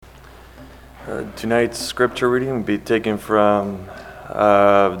Tonight's scripture reading will be taken from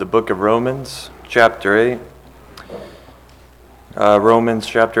the book of Romans, chapter 8. Romans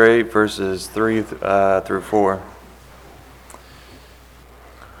chapter 8, verses 3 through 4.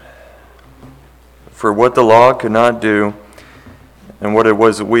 For what the law could not do, and what it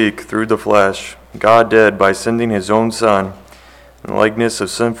was weak through the flesh, God did by sending his own Son, in the likeness of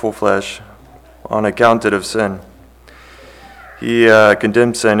sinful flesh, on account of sin. He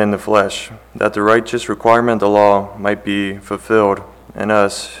condemned sin in the flesh, that the righteous requirement of the law might be fulfilled in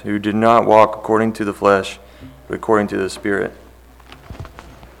us, who did not walk according to the flesh, but according to the Spirit.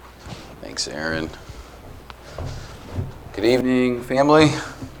 Thanks, Aaron. Good evening, family.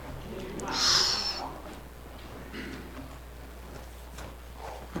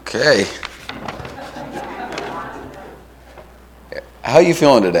 Okay. How are you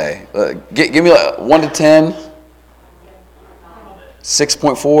feeling today? Give me 1 to 10.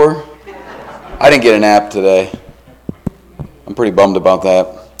 6.4. I didn't get a nap today. I'm pretty bummed about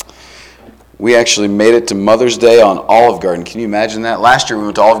that. We actually made it to Mother's Day on Olive Garden. Can you imagine that? Last year we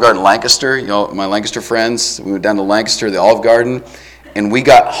went to Olive Garden, Lancaster. You know, my Lancaster friends. We went down to Lancaster, the Olive Garden, and we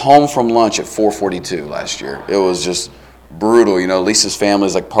got home from lunch at 4:42 last year. It was just brutal. You know, Lisa's family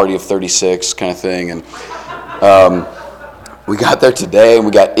is like party of 36 kind of thing, and we got there today, and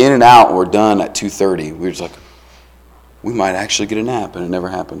we got in and out, and we're done at 2:30. We were just like, we might actually get a nap, and it never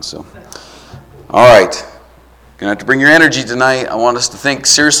happened. So, all right. Going to have to bring your energy tonight. I want us to think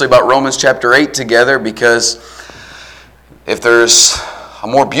seriously about Romans chapter 8 together, because if there's a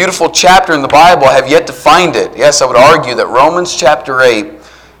more beautiful chapter in the Bible, I have yet to find it. Yes, I would argue that Romans chapter 8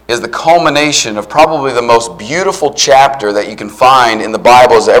 is the culmination of probably the most beautiful chapter that you can find in the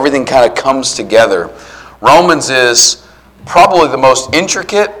Bible, as everything kind of comes together. Romans is probably the most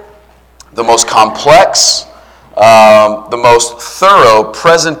intricate, the most complex, the most thorough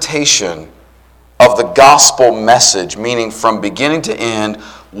presentation of the gospel message, meaning from beginning to end,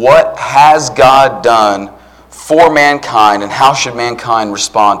 what has God done for mankind and how should mankind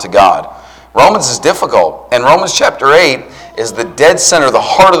respond to God. Romans is difficult, and Romans chapter 8 is the dead center, the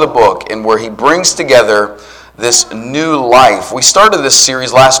heart of the book, and where he brings together this new life. We started this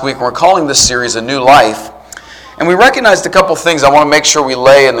series last week, and we're calling this series A New Life, and we recognized a couple things I want to make sure we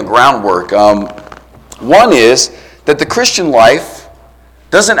lay in the groundwork. One is that the Christian life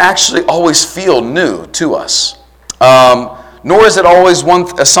doesn't actually always feel new to us. Nor is it always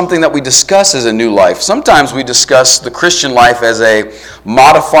something that we discuss as a new life. Sometimes we discuss the Christian life as a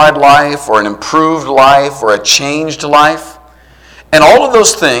modified life or an improved life or a changed life. And all of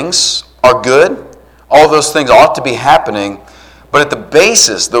those things are good. All of those things ought to be happening. But at the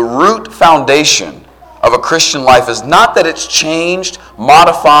basis, the root foundation of a Christian life is not that it's changed,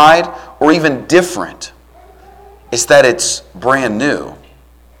 modified, or even different. It's that it's brand new.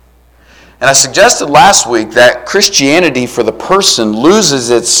 And I suggested last week that Christianity for the person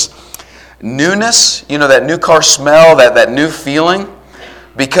loses its newness, you know, that new car smell, that new feeling,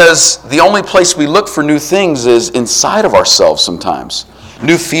 because the only place we look for new things is inside of ourselves sometimes.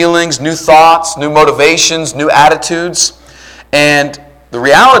 New feelings, new thoughts, new motivations, new attitudes. And the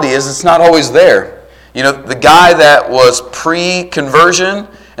reality is it's not always there. You know, the guy that was pre-conversion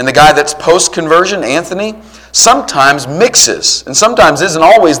and the guy that's post-conversion, Anthony, sometimes mixes and sometimes isn't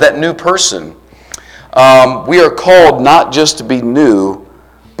always that new person. We are called not just to be new,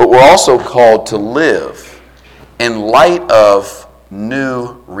 but we're also called to live in light of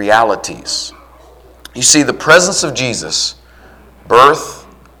new realities. You see, the presence of Jesus, birth,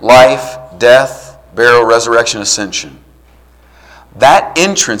 life, death, burial, resurrection, ascension, that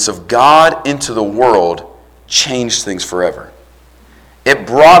entrance of God into the world changed things forever. It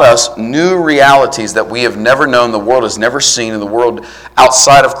brought us new realities that we have never known, the world has never seen, and the world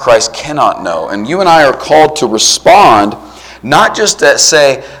outside of Christ cannot know. And you and I are called to respond, not just to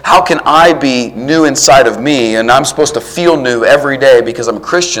say, how can I be new inside of me, and I'm supposed to feel new every day because I'm a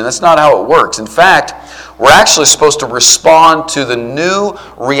Christian. That's not how it works. In fact, we're actually supposed to respond to the new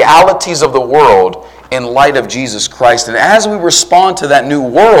realities of the world in light of Jesus Christ. And as we respond to that new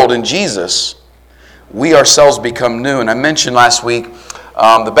world in Jesus, we ourselves become new. And I mentioned last week,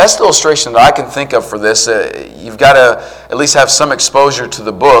 the best illustration that I can think of for this, you've got to at least have some exposure to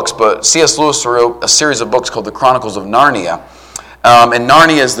the books, but C.S. Lewis wrote a series of books called The Chronicles of Narnia. And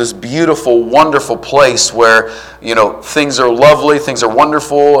Narnia is this beautiful, wonderful place where, you know, things are lovely, things are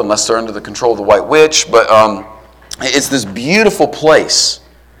wonderful, unless they're under the control of the White Witch, but it's this beautiful place.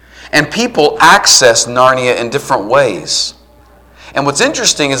 And people access Narnia in different ways. And what's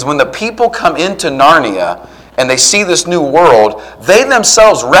interesting is when the people come into Narnia and they see this new world, they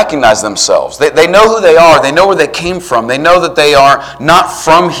themselves recognize themselves. They know who they are. They know where they came from. They know that they are not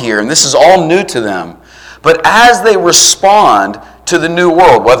from here, and this is all new to them. But as they respond to the new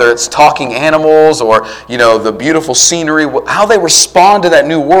world, whether it's talking animals or, the beautiful scenery, how they respond to that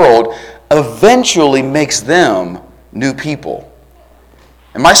new world eventually makes them new people.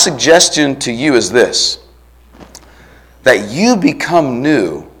 And my suggestion to you is this, that you become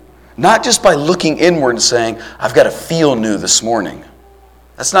new, not just by looking inward and saying, I've got to feel new this morning.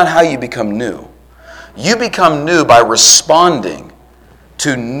 That's not how you become new. You become new by responding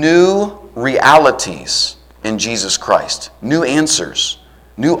to new realities in Jesus Christ, new answers,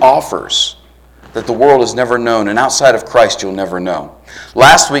 new offers that the world has never known, and outside of Christ you'll never know.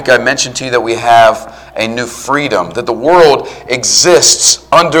 Last week I mentioned to you that we have a new freedom, that the world exists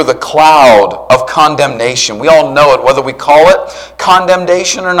under the cloud of condemnation. We all know it, whether we call it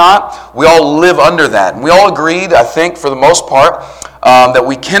condemnation or not. We all live under that. And we all agreed, I think, for the most part, that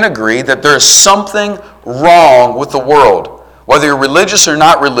we can agree that there is something wrong with the world. Whether you're religious or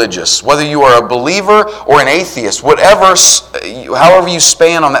not religious, whether you are a believer or an atheist, however you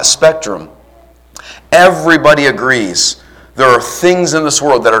span on that spectrum, everybody agrees there are things in this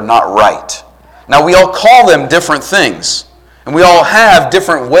world that are not right. Now, we all call them different things, and we all have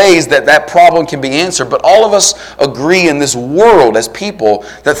different ways that problem can be answered, but all of us agree in this world as people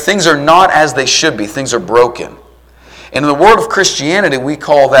that things are not as they should be. Things are broken. And in the world of Christianity, we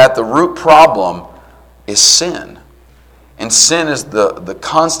call that the root problem is sin. And sin is the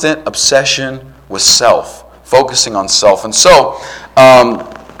constant obsession with self, focusing on self. And so,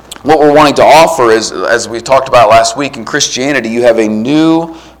 what we're wanting to offer is, as we talked about last week, in Christianity, you have a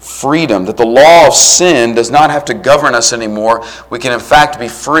new freedom, that the law of sin does not have to govern us anymore. We can, in fact, be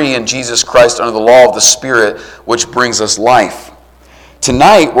free in Jesus Christ under the law of the Spirit, which brings us life.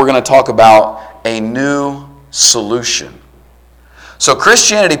 Tonight, we're going to talk about a new solution. So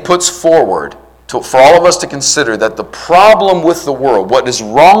Christianity puts forward for all of us to consider that the problem with the world, what is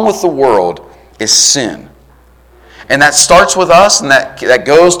wrong with the world, is sin. And that starts with us, and that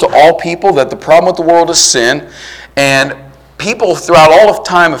goes to all people, that the problem with the world is sin. And people throughout all of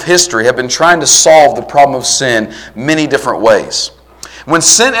time of history have been trying to solve the problem of sin many different ways. When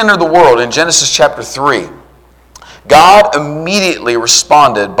sin entered the world in Genesis chapter 3, God immediately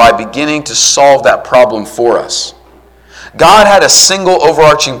responded by beginning to solve that problem for us. God had a single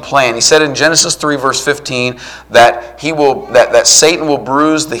overarching plan. He said in Genesis 3 verse 15 that that Satan will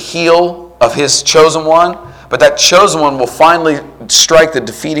bruise the heel of his chosen one, but that chosen one will finally strike the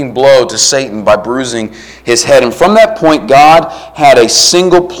defeating blow to Satan by bruising his head. And from that point, God had a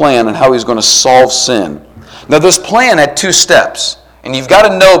single plan on how he was going to solve sin. Now this plan had 2 steps, and you've got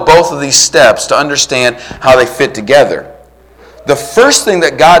to know both of these steps to understand how they fit together. The first thing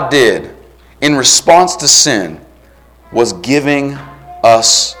that God did in response to sin was giving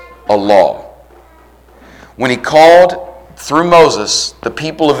us a law. When he called, through Moses, the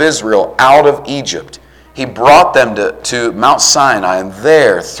people of Israel out of Egypt, he brought them to Mount Sinai, and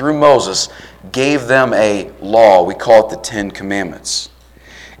there, through Moses, gave them a law. We call it the 10 Commandments.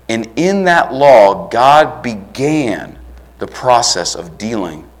 And in that law, God began the process of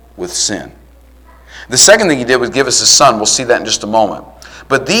dealing with sin. The second thing he did was give us his Son. We'll see that in just a moment.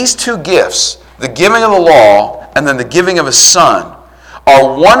 But these 2 gifts, the giving of the law and then the giving of his Son,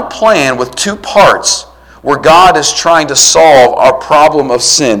 are one plan with 2 parts where God is trying to solve our problem of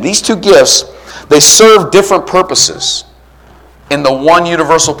sin. These 2 gifts, they serve different purposes in the one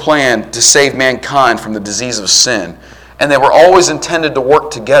universal plan to save mankind from the disease of sin. And they were always intended to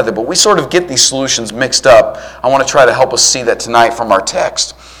work together, but we sort of get these solutions mixed up. I want to try to help us see that tonight from our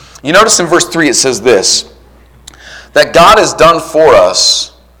text. You notice in verse 3 it says this, that God has done for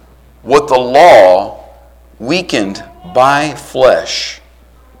us what the law, weakened by flesh,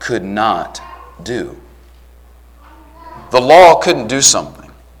 could not do. The law couldn't do something.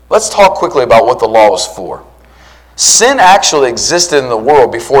 Let's talk quickly about what the law was for. Sin actually existed in the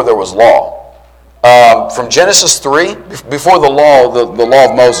world before there was law. From Genesis 3, before the law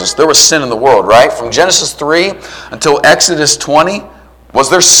of Moses, there was sin in the world, right? From Genesis 3 until Exodus 20, was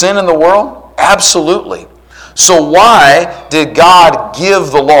there sin in the world? Absolutely. So why did God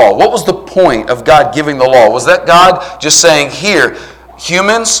give the law? What was the point of God giving the law? Was that God just saying, here,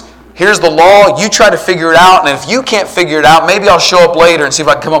 humans, here's the law, you try to figure it out, and if you can't figure it out, maybe I'll show up later and see if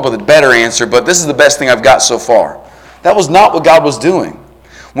I can come up with a better answer, but this is the best thing I've got so far. That was not what God was doing.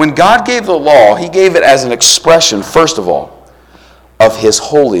 When God gave the law, he gave it as an expression, first of all, of his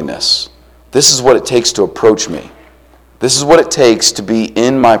holiness. This is what it takes to approach me. This is what it takes to be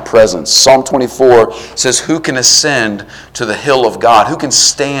in my presence. Psalm 24 says, who can ascend to the hill of God? Who can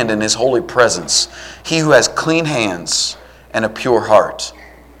stand in his holy presence? He who has clean hands and a pure heart.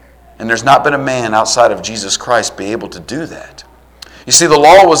 And there's not been a man outside of Jesus Christ be able to do that. You see, the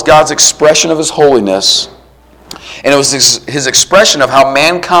law was God's expression of his holiness, and it was his expression of how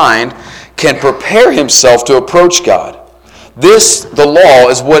mankind can prepare himself to approach God. This, the law,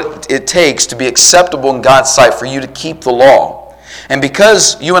 is what it takes to be acceptable in God's sight, for you to keep the law. And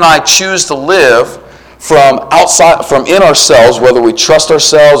because you and I choose to live from outside, from in ourselves, whether we trust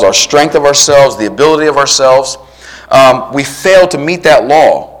ourselves, our strength of ourselves, the ability of ourselves, we fail to meet that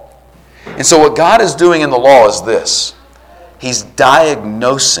law. And so what God is doing in the law is this. He's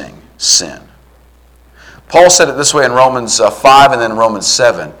diagnosing sin. Paul said it this way in Romans 5 and then Romans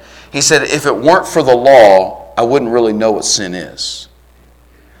 7. He said, if it weren't for the law, I wouldn't really know what sin is.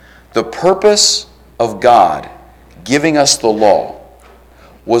 The purpose of God giving us the law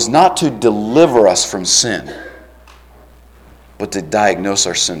was not to deliver us from sin, but to diagnose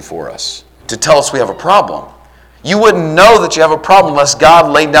our sin for us, to tell us we have a problem. You wouldn't know that you have a problem unless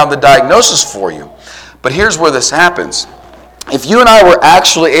God laid down the diagnosis for you. But here's where this happens. If you and I were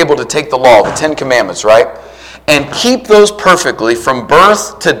actually able to take the law, the 10 Commandments, right, and keep those perfectly from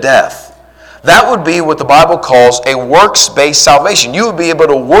birth to death, that would be what the Bible calls a works-based salvation. You would be able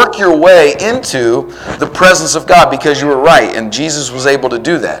to work your way into the presence of God because you were right, and Jesus was able to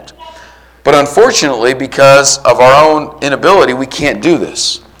do that. But unfortunately, because of our own inability, we can't do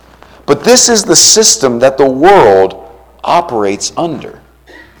this. But this is the system that the world operates under.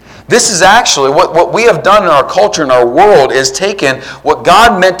 This is actually what we have done in our culture and our world is taken what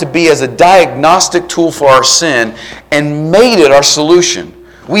God meant to be as a diagnostic tool for our sin and made it our solution.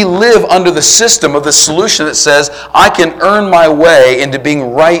 We live under the system of the solution that says, I can earn my way into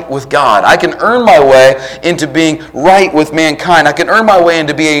being right with God. I can earn my way into being right with mankind. I can earn my way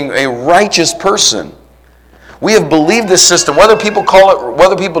into being a righteous person. We have believed this system. Whether people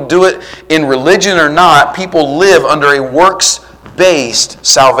do it in religion or not, people live under a works-based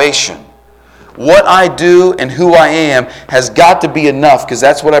salvation. What I do and who I am has got to be enough because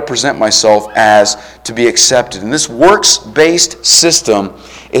that's what I present myself as to be accepted. And this works-based system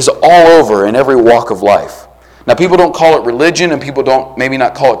is all over in every walk of life. Now, people don't call it religion and people don't maybe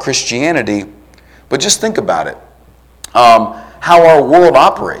not call it Christianity, but just think about it. How our world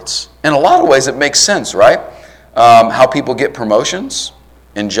operates. In a lot of ways, it makes sense, right? How people get promotions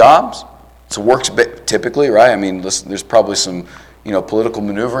in jobs. It's works typically, right? I mean, listen, there's probably some political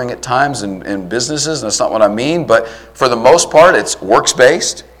maneuvering at times in businesses, and that's not what I mean, but for the most part, it's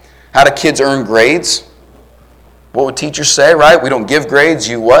works-based. How do kids earn grades? What would teachers say, right? We don't give grades,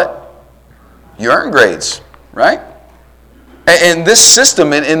 you what? You earn grades, right? And this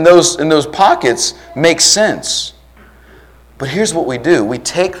system in those pockets makes sense. But here's what we do. We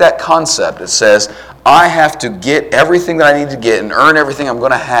take that concept that says, I have to get everything that I need to get and earn everything I'm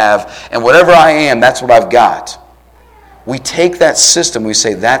going to have, and whatever I am, that's what I've got. We take that system, we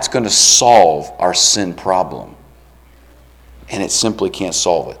say that's going to solve our sin problem. And it simply can't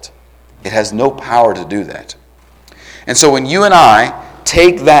solve it. It has no power to do that. And so when you and I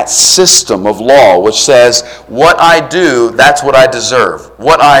take that system of law, which says what I do, that's what I deserve.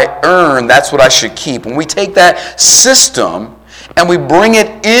 What I earn, that's what I should keep. When we take that system and we bring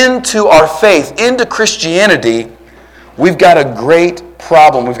it into our faith, into Christianity, we've got a great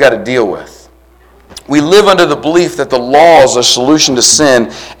problem we've got to deal with. We live under the belief that the law is a solution to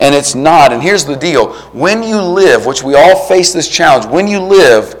sin, and it's not. And here's the deal. When you live, which we all face this challenge, when you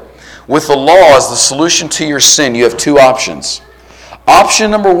live with the law as the solution to your sin, you have two options. Option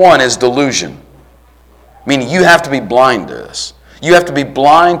number one is delusion, meaning you have to be blind to this. You have to be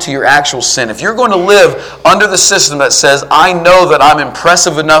blind to your actual sin. If you're going to live under the system that says, I know that I'm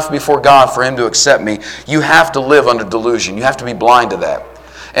impressive enough before God for Him to accept me, you have to live under delusion. You have to be blind to that.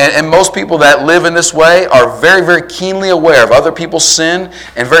 And most people that live in this way are very, very keenly aware of other people's sin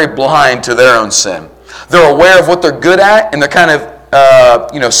and very blind to their own sin. They're aware of what they're good at, and they're kind of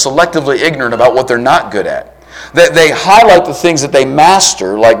selectively ignorant about what they're not good at. They highlight the things that they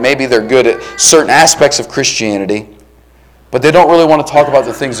master, like maybe they're good at certain aspects of Christianity, but they don't really want to talk about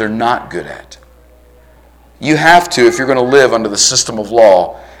the things they're not good at. You have to, if you're going to live under the system of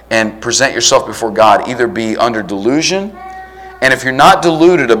law and present yourself before God, either be under delusion, and if you're not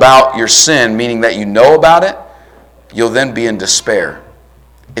deluded about your sin, meaning that you know about it, you'll then be in despair.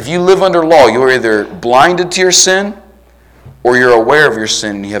 If you live under law, you're either blinded to your sin or you're aware of your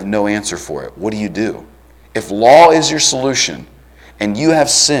sin and you have no answer for it. What do you do? If law is your solution and you have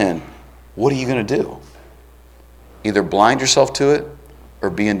sin, what are you going to do? Either blind yourself to it or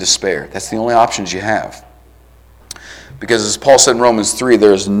be in despair. That's the only options you have. Because as Paul said in Romans 3,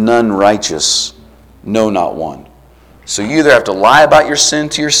 there is none righteous, no, not one. So you either have to lie about your sin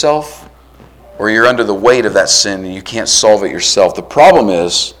to yourself, or you're under the weight of that sin and you can't solve it yourself. The problem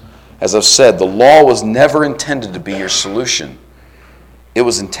is, as I've said, the law was never intended to be your solution. It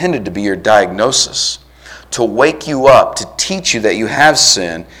was intended to be your diagnosis, to wake you up, to teach you that you have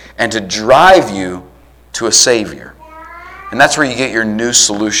sin, and to drive you to a Savior. And that's where you get your new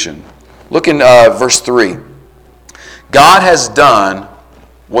solution. Look in verse 3. God has done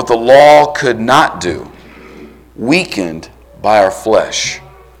what the law could not do, weakened by our flesh.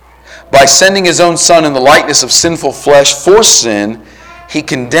 By sending His own Son in the likeness of sinful flesh for sin, He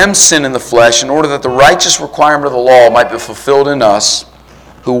condemned sin in the flesh in order that the righteous requirement of the law might be fulfilled in us,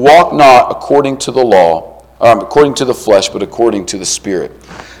 who walk not according to the law, according to the flesh, but according to the Spirit.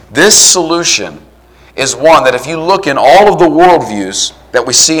 This solution is one that if you look in all of the worldviews that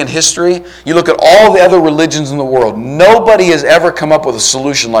we see in history, you look at all the other religions in the world, nobody has ever come up with a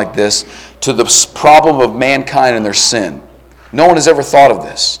solution like this to the problem of mankind and their sin. No one has ever thought of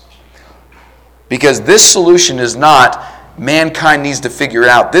this. Because this solution is not mankind needs to figure it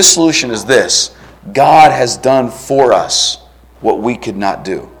out. This solution is this: God has done for us what we could not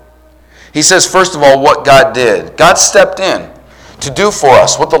do. He says, first of all, what God did. God stepped in to do for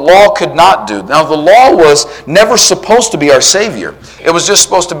us what the law could not do. Now, the law was never supposed to be our Savior. It was just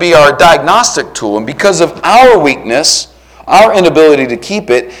supposed to be our diagnostic tool. And because of our weakness, our inability to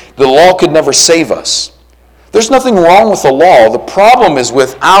keep it, the law could never save us. There's nothing wrong with the law. The problem is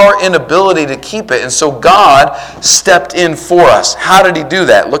with our inability to keep it. And so God stepped in for us. How did He do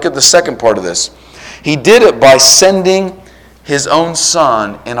that? Look at the second part of this. He did it by sending His own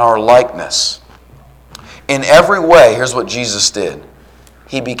Son in our likeness. In every way, here's what Jesus did.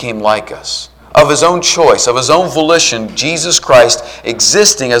 He became like us. Of His own choice, of His own volition, Jesus Christ,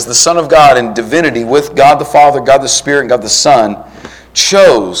 existing as the Son of God in divinity with God the Father, God the Spirit, and God the Son,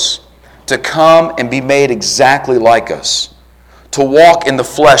 chose to come and be made exactly like us. To walk in the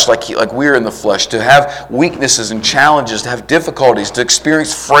flesh like we're in the flesh. To have weaknesses and challenges, to have difficulties, to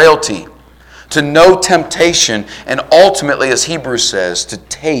experience frailty. To know temptation, and ultimately, as Hebrews says, to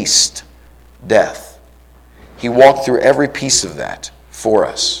taste death. He walked through every piece of that for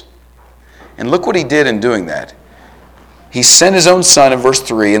us. And look what He did in doing that. He sent His own Son, in verse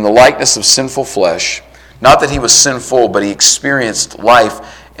 3, in the likeness of sinful flesh. Not that He was sinful, but He experienced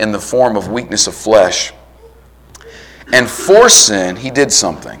life in the form of weakness of flesh. And for sin, He did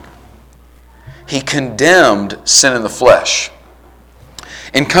something. He condemned sin in the flesh.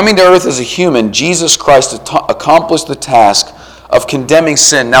 In coming to earth as a human, Jesus Christ accomplished the task of condemning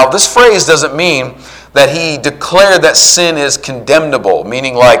sin. Now, this phrase doesn't mean that He declared that sin is condemnable,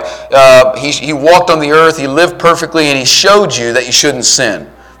 meaning like he walked on the earth, He lived perfectly, and He showed you that you shouldn't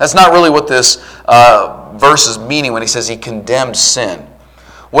sin. That's not really what this verse is meaning when He says He condemned sin.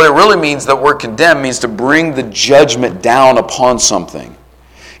 What it really means, that word condemn, means to bring the judgment down upon something.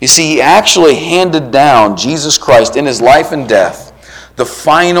 You see, He actually handed down, Jesus Christ, in His life and death, the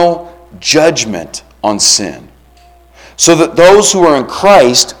final judgment on sin. So that those who are in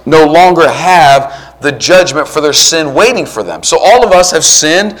Christ no longer have the judgment for their sin waiting for them. So all of us have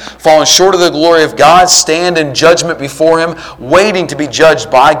sinned, fallen short of the glory of God, stand in judgment before Him, waiting to be judged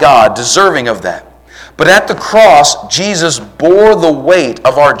by God, deserving of that. But at the cross, Jesus bore the weight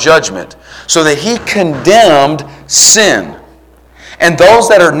of our judgment so that He condemned sin. And those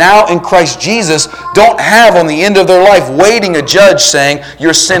that are now in Christ Jesus don't have on the end of their life waiting a judge saying,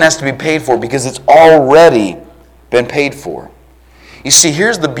 your sin has to be paid for, because it's already been paid for. You see,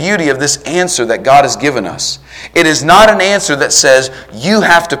 here's the beauty of this answer that God has given us. It is not an answer that says, you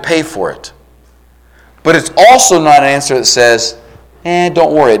have to pay for it. But it's also not an answer that says,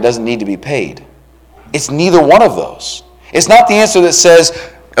 don't worry, it doesn't need to be paid. It's neither one of those. It's not the answer that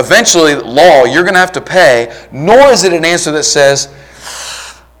says, eventually, law, you're going to have to pay, nor is it an answer that says,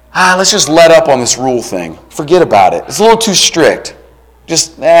 let's just let up on this rule thing. Forget about it. It's a little too strict.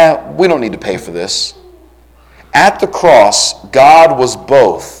 Just, we don't need to pay for this. At the cross, God was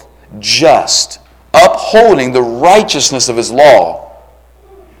both just, upholding the righteousness of His law,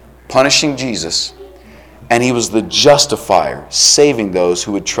 punishing Jesus, and He was the justifier, saving those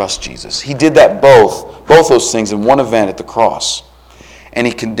who would trust Jesus. He did that both those things in one event at the cross. And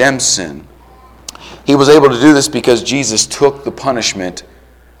He condemned sin. He was able to do this because Jesus took the punishment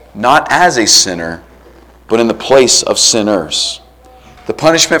not as a sinner, but in the place of sinners. The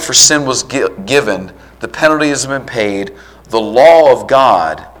punishment for sin was given. The penalty has been paid. The law of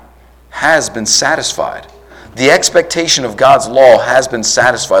God has been satisfied. The expectation of God's law has been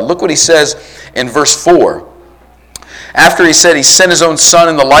satisfied. Look what He says in verse 4. After He said He sent His own Son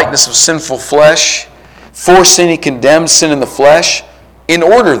in the likeness of sinful flesh For sin, he condemned sin in the flesh in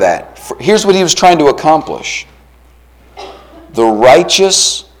order that, here's what he was trying to accomplish. The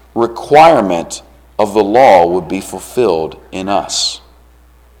righteous requirement of the law would be fulfilled in us.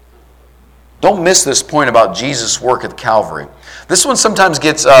 Don't miss this point about Jesus' work at Calvary. This one sometimes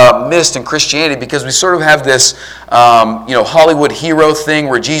gets missed in Christianity because we sort of have this Hollywood hero thing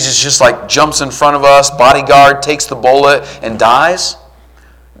where Jesus just like jumps in front of us, bodyguard, takes the bullet, and dies.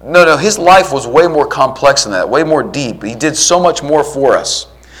 No, his life was way more complex than that, way more deep. He did so much more for us.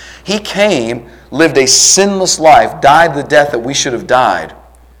 He came, lived a sinless life, died the death that we should have died,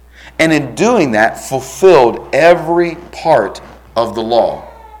 and in doing that, fulfilled every part of the law.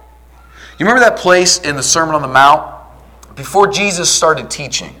 You remember that place in the Sermon on the Mount? Before Jesus started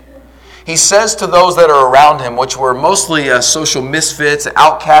teaching, he says to those that are around him, which were mostly social misfits,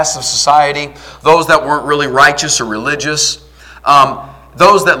 outcasts of society, those that weren't really righteous or religious,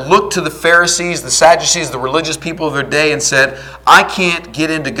 those that looked to the Pharisees, the Sadducees, the religious people of their day and said, I can't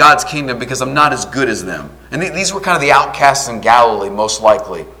get into God's kingdom because I'm not as good as them. And these were kind of the outcasts in Galilee, most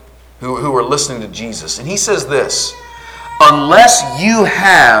likely, who were listening to Jesus. And he says this, unless you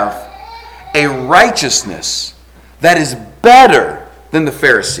have a righteousness that is better than the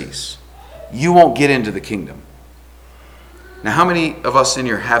Pharisees, you won't get into the kingdom. Now, how many of us in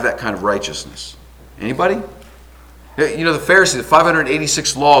here have that kind of righteousness? Anybody? You know, the Pharisees, the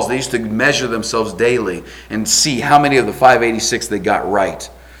 586 laws, they used to measure themselves daily and see how many of the 586 they got right.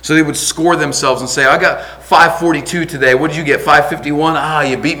 So they would score themselves and say, I got 542 today. What did you get, 551?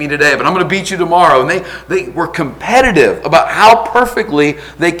 You beat me today, but I'm going to beat you tomorrow. And they were competitive about how perfectly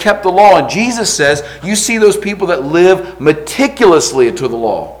they kept the law. And Jesus says, you see those people that live meticulously to the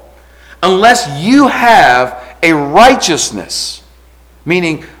law. Unless you have a righteousness,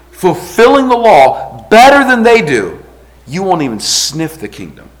 meaning fulfilling the law better than they do, you won't even sniff the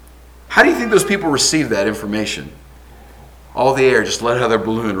kingdom. How do you think those people receive that information? All the air just let out of their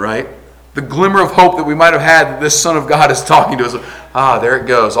balloon, right? The glimmer of hope that we might have had that this Son of God is talking to us. There it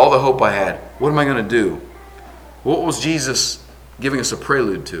goes. All the hope I had. What am I going to do? What was Jesus giving us a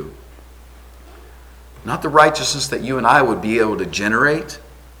prelude to? Not the righteousness that you and I would be able to generate,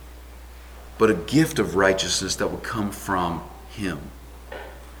 but a gift of righteousness that would come from Him.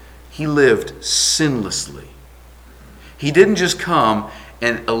 He lived sinlessly. He didn't just come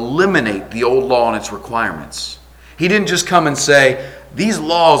and eliminate the old law and its requirements. He didn't just come and say, these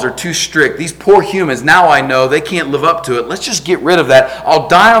laws are too strict. These poor humans, now I know they can't live up to it. Let's just get rid of that. I'll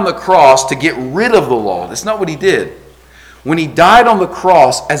die on the cross to get rid of the law. That's not what He did. When He died on the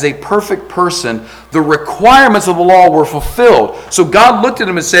cross as a perfect person, the requirements of the law were fulfilled. So God looked at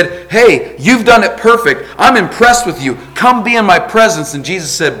Him and said, hey, you've done it perfect. I'm impressed with you. Come be in my presence. And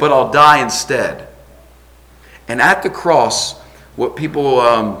Jesus said, but I'll die instead. And at the cross, what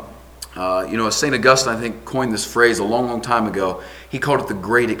people... St. Augustine, I think, coined this phrase a long, long time ago. He called it the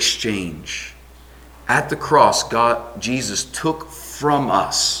Great Exchange. At the cross, Jesus took from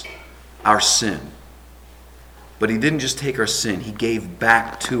us our sin. But He didn't just take our sin. He gave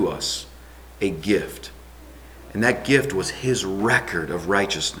back to us a gift. And that gift was His record of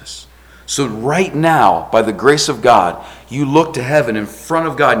righteousness. So right now, by the grace of God, you look to heaven in front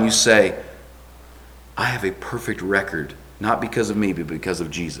of God and you say, I have a perfect record, not because of me, but because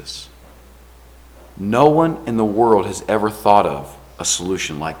of Jesus. No one in the world has ever thought of a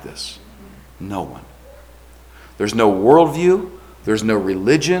solution like this. No one. There's no worldview, there's no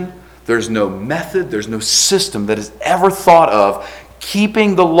religion, there's no method, there's no system that has ever thought of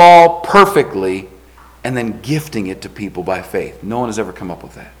keeping the law perfectly and then gifting it to people by faith. No one has ever come up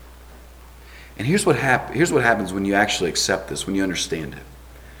with that. And here's what happens when you actually accept this, when you understand it.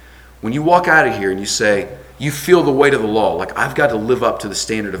 When you walk out of here and you say, you feel the weight of the law, like I've got to live up to the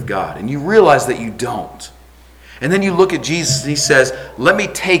standard of God, and you realize that you don't. And then you look at Jesus and He says, let me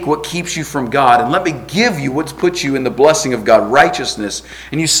take what keeps you from God and let me give you what's put you in the blessing of God, righteousness.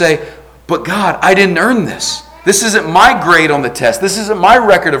 And you say, but God, I didn't earn this. This isn't my grade on the test. This isn't my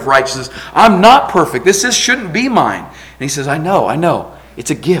record of righteousness. I'm not perfect. This shouldn't be mine. And He says, I know. It's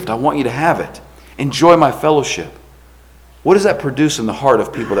a gift. I want you to have it. Enjoy my fellowship. What does that produce in the heart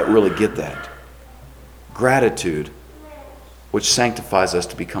of people that really get that? Gratitude, which sanctifies us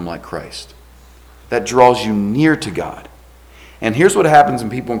to become like Christ. That draws you near to God. And here's what happens in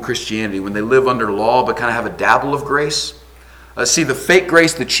people in Christianity when they live under law but kind of have a dabble of grace. See, the fake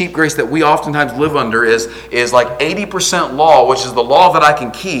grace, the cheap grace that we oftentimes live under is like 80% law, which is the law that I can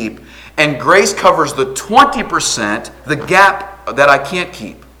keep, and grace covers the 20%, the gap that I can't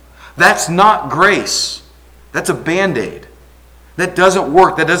keep. That's not grace. That's a Band-Aid. That doesn't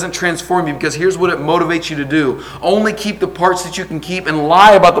work. That doesn't transform you, because here's what it motivates you to do. Only keep the parts that you can keep and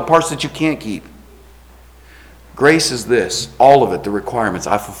lie about the parts that you can't keep. Grace is this, all of it, the requirements,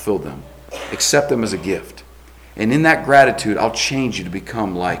 I fulfilled them. Accept them as a gift. And in that gratitude, I'll change you to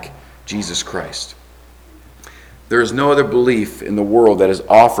become like Jesus Christ. There is no other belief in the world that has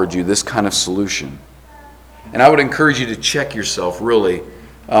offered you this kind of solution. And I would encourage you to check yourself really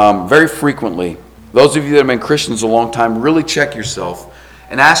very frequently. Those of you that have been Christians a long time, really check yourself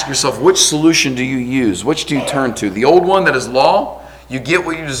and ask yourself, which solution do you use? Which do you turn to? The old one that is law, you get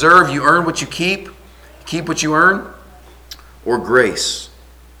what you deserve, you earn what you keep what you earn, or grace,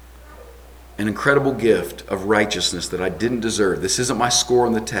 an incredible gift of righteousness that I didn't deserve. This isn't my score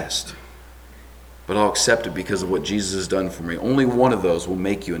on the test, but I'll accept it because of what Jesus has done for me. Only one of those will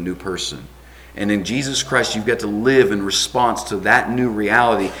make you a new person. And in Jesus Christ, you've got to live in response to that new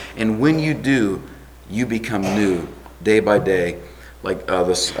reality. And when you do, you become new day by day. Like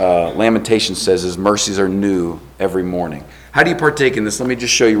this Lamentation says, His mercies are new every morning. How do you partake in this? Let me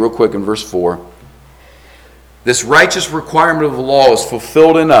just show you real quick in verse 4. This righteous requirement of the law is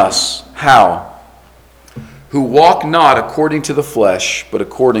fulfilled in us. How? Who walk not according to the flesh, but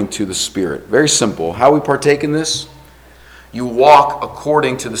according to the Spirit. Very simple. How we partake in this? You walk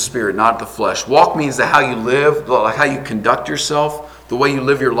according to the Spirit, not the flesh. Walk means that how you live, like how you conduct yourself, the way you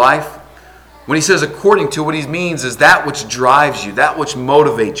live your life. When he says according to, what he means is that which drives you, that which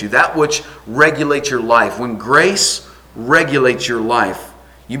motivates you, that which regulates your life. When grace regulates your life,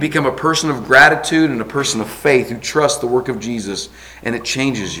 you become a person of gratitude and a person of faith who trusts the work of Jesus, and it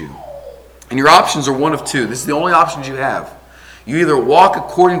changes you. And your options are one of two. This is the only options you have. You either walk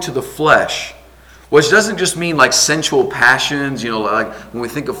according to the flesh, which doesn't just mean like sensual passions, like when we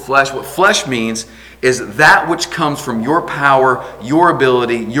think of flesh. What flesh means is that which comes from your power, your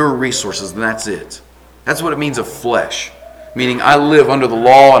ability, your resources, and that's it. That's what it means of flesh. Meaning I live under the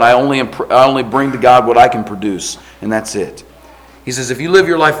law and I only bring to God what I can produce, and that's it. He says if you live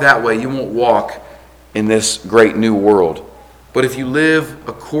your life that way, you won't walk in this great new world. But if you live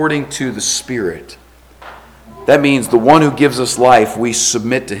according to the Spirit, that means the one who gives us life, we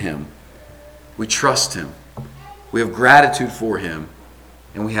submit to Him. We trust Him. We have gratitude for Him.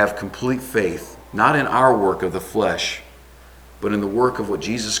 And we have complete faith, not in our work of the flesh, but in the work of what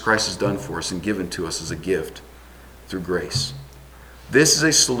Jesus Christ has done for us and given to us as a gift through grace. This is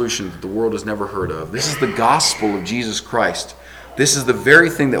a solution that the world has never heard of. This is the gospel of Jesus Christ. This is the very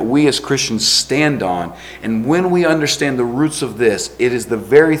thing that we as Christians stand on. And when we understand the roots of this, it is the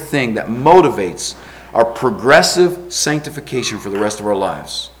very thing that motivates our progressive sanctification for the rest of our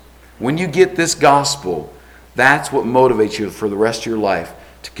lives. When you get this gospel, that's what motivates you for the rest of your life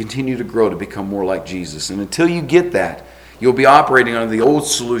to continue to grow, to become more like Jesus. And until you get that, you'll be operating under the old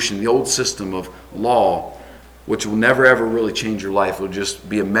solution, the old system of law, which will never ever really change your life. It will just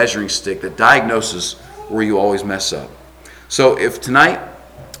be a measuring stick that diagnoses where you always mess up. So if tonight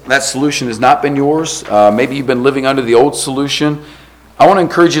that solution has not been yours, maybe you've been living under the old solution, I want to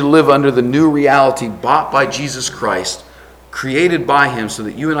encourage you to live under the new reality bought by Jesus Christ, created by Him, so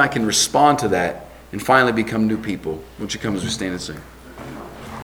that you and I can respond to that and finally become new people. Won't you come as we stand and sing?